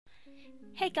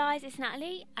Hey guys, it's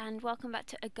Natalie and welcome back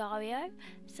to Agrio.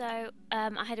 So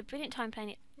I had a brilliant time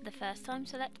playing it the first time,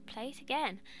 so let's play it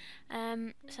again.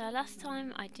 So last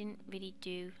time I didn't really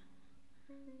do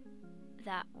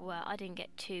that well. I didn't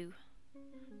get too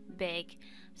big.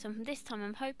 So this time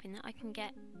I'm hoping that I can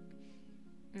get...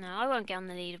 No, I won't get on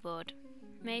the leaderboard.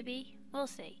 Maybe? We'll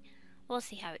see. We'll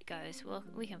see how it goes.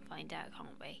 We can find out,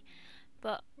 can't we?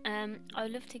 But I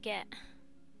would love to get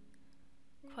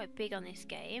quite big on this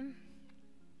game.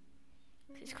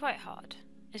 It's quite hard.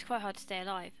 It's quite hard to stay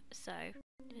alive, so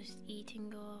just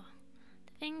eating all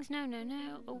the things. No.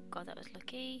 Oh god, that was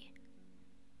lucky.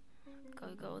 Go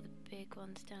all the big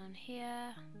ones down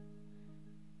here.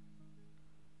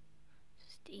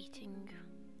 Just eating.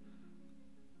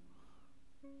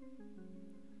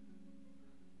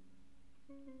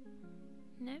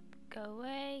 Nope, go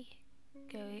away.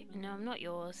 No, I'm not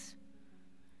yours.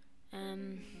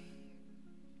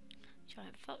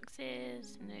 Giant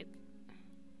foxes. Nope.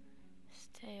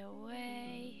 Stay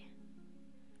away.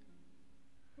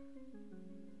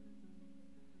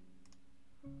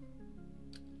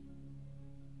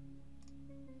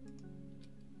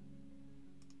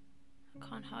 I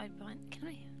can't hide behind. Can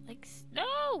I? Like,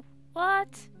 no!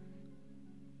 What?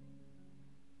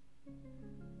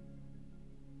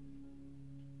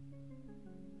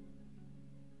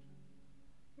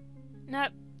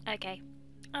 Nope. Okay.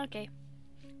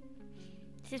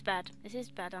 This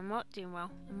is bad. I'm not doing well.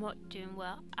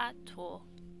 At all.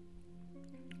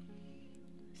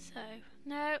 So,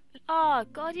 no. Oh,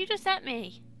 God, you just set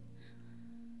me.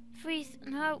 Freeze.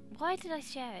 No. Why did I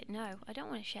share it? No, I don't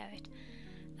want to share it.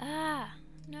 Ah,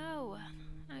 no.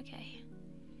 Okay.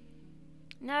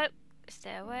 Nope.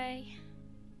 Stay away.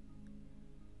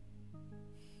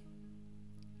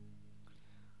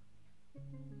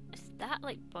 Is that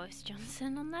like Boris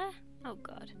Johnson on there? Oh,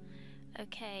 God.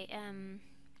 Okay,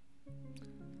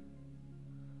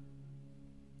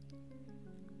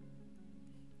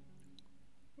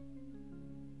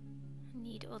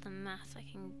 need all the mass I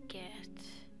can get.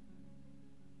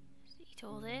 Let's eat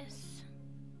all this.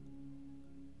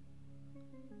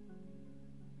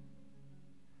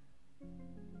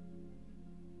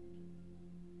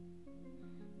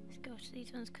 Let's go to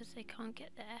these ones because they can't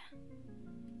get there.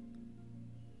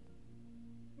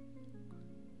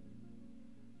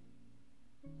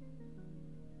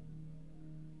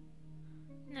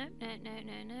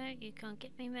 No, you can't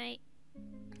get me, mate.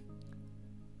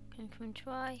 Can come and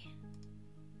try.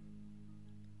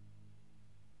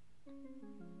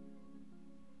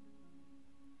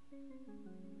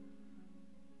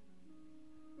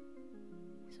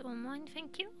 It's all mine,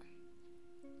 thank you.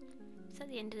 It's at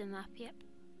the end of the map, yep.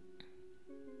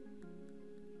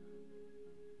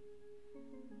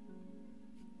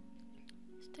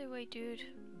 Stay away, dude.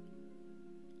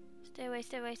 Stay away.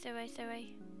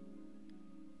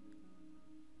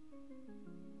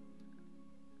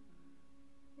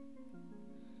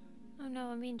 Oh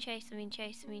no, I'm being chased.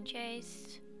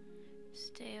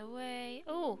 Stay away.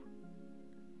 Oh!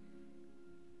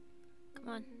 Come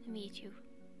on, let me eat you.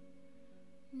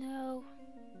 No.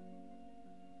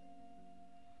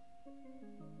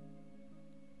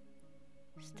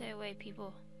 Stay away,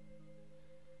 people.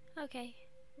 Okay.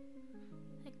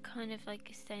 They're kind of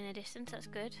like staying a distance, that's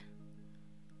good.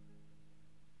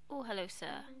 Oh, hello,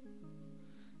 sir.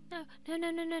 No.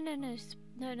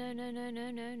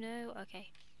 No.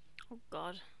 Okay. Oh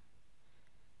god.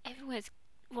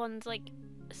 One's like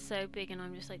so big and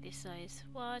I'm just like this size.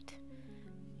 What?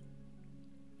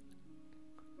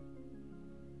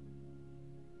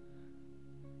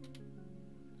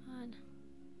 Man.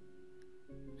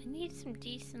 I need some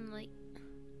decent like...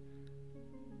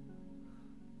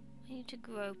 I need to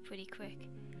grow pretty quick.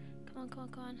 Come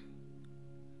on.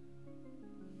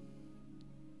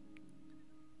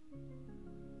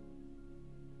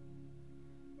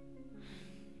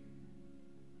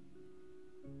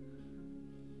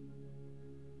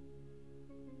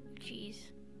 Jeez.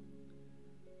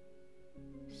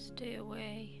 Stay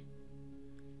away.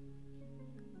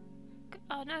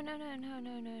 Oh no.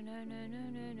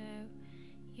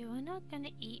 You are not gonna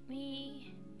eat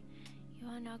me.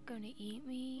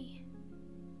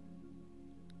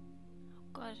 Oh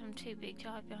god, I'm too big to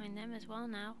hide behind them as well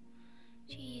now.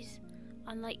 Jeez.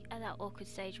 I'm like at that awkward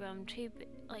stage where I'm too big,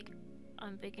 like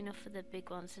I'm big enough for the big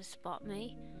ones to spot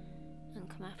me and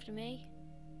come after me,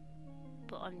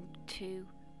 but I'm too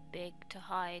big to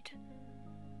hide.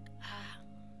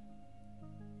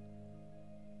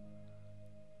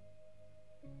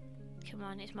 Come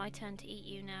on, it's my turn to eat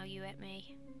you now. You ate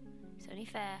me. It's only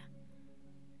fair.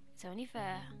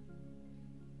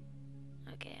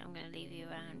 Okay, I'm gonna leave you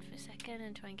around for a second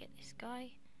and try and get this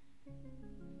guy.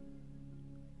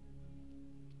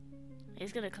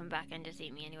 He's gonna come back and just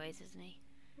eat me anyways, isn't he?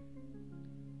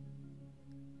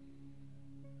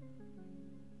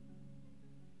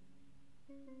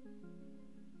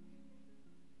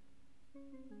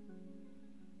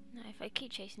 No, if I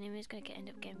keep chasing him, he's gonna end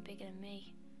up getting bigger than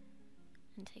me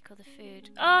and take all the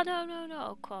food. Oh no, no, no!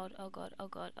 Oh god! Oh god! Oh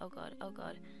god! Oh god! Oh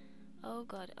god! Oh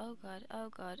god! Oh god! Oh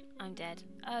god! I'm dead.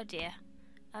 Oh dear.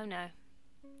 Oh no.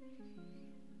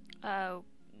 Oh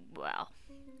well.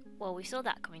 Well, we saw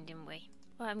that coming, didn't we?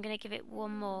 Well, I'm gonna give it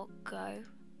one more go.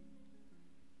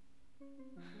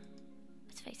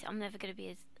 Let's face it, I'm never gonna be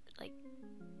as like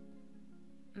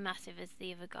massive as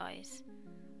the other guys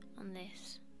on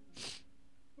this.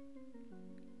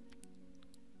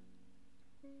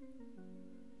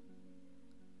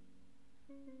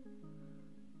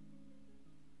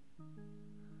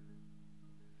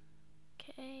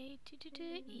 Okay,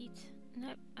 eat.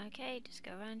 Nope. Okay, just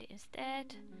go around it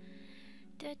instead.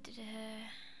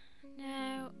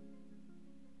 No.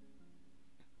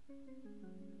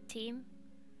 Team,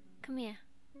 come here.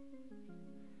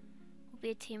 We'll be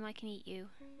a team. I can eat you.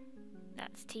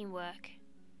 That's teamwork.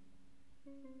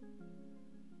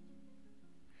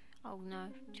 Oh no,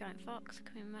 giant fox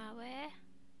coming my way.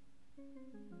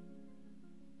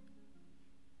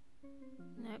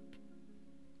 Nope.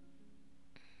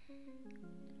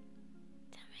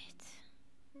 Damn it.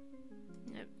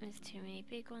 Nope, there's too many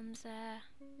big ones there.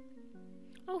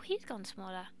 Oh, he's gone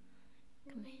smaller.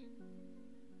 Come here.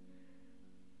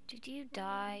 Did you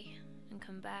die and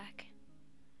come back?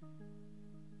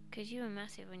 Because you were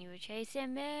massive when you were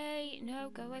chasing me. No,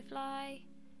 go away, fly.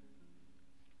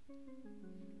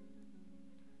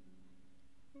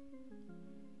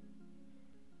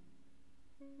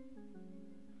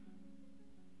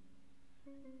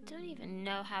 Don't even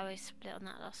know how I split on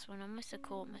that last one. I must have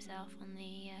caught myself on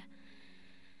the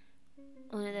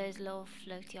one of those little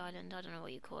floaty islands. I don't know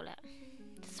what you call it.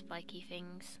 Spiky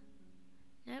things.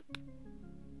 Nope.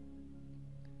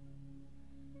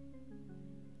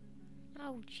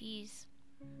 Oh jeez.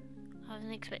 I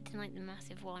wasn't expecting like the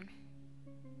massive one.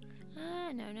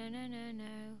 Ah, no, no, no, no,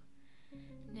 no.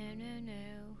 No, no,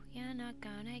 no. You're not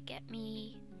gonna get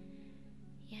me.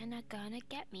 You're not gonna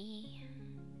get me.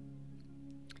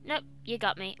 Nope, you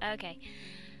got me. Okay.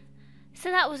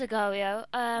 So that was Agrio.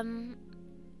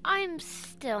 I'm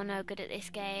still no good at this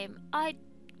game. I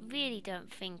really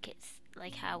don't think it's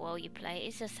like how well you play.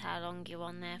 It's just how long you're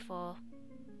on there for.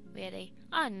 Really.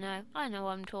 I know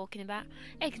what I'm talking about.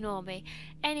 Ignore me.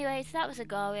 Anyways, that was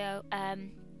Agrio.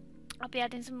 I'll be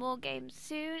adding some more games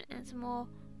soon and some more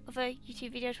other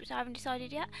YouTube videos which I haven't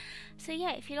decided yet. So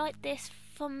yeah, if you like this,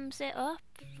 thumbs it up,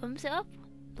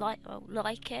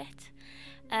 like it,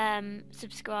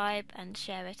 subscribe and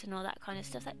share it and all that kind of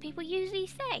stuff that people usually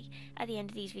say at the end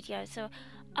of these videos. So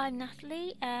I'm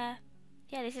Natalie. Yeah,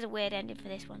 this is a weird ending for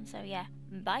this one. So yeah,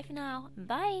 bye for now.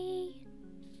 Bye.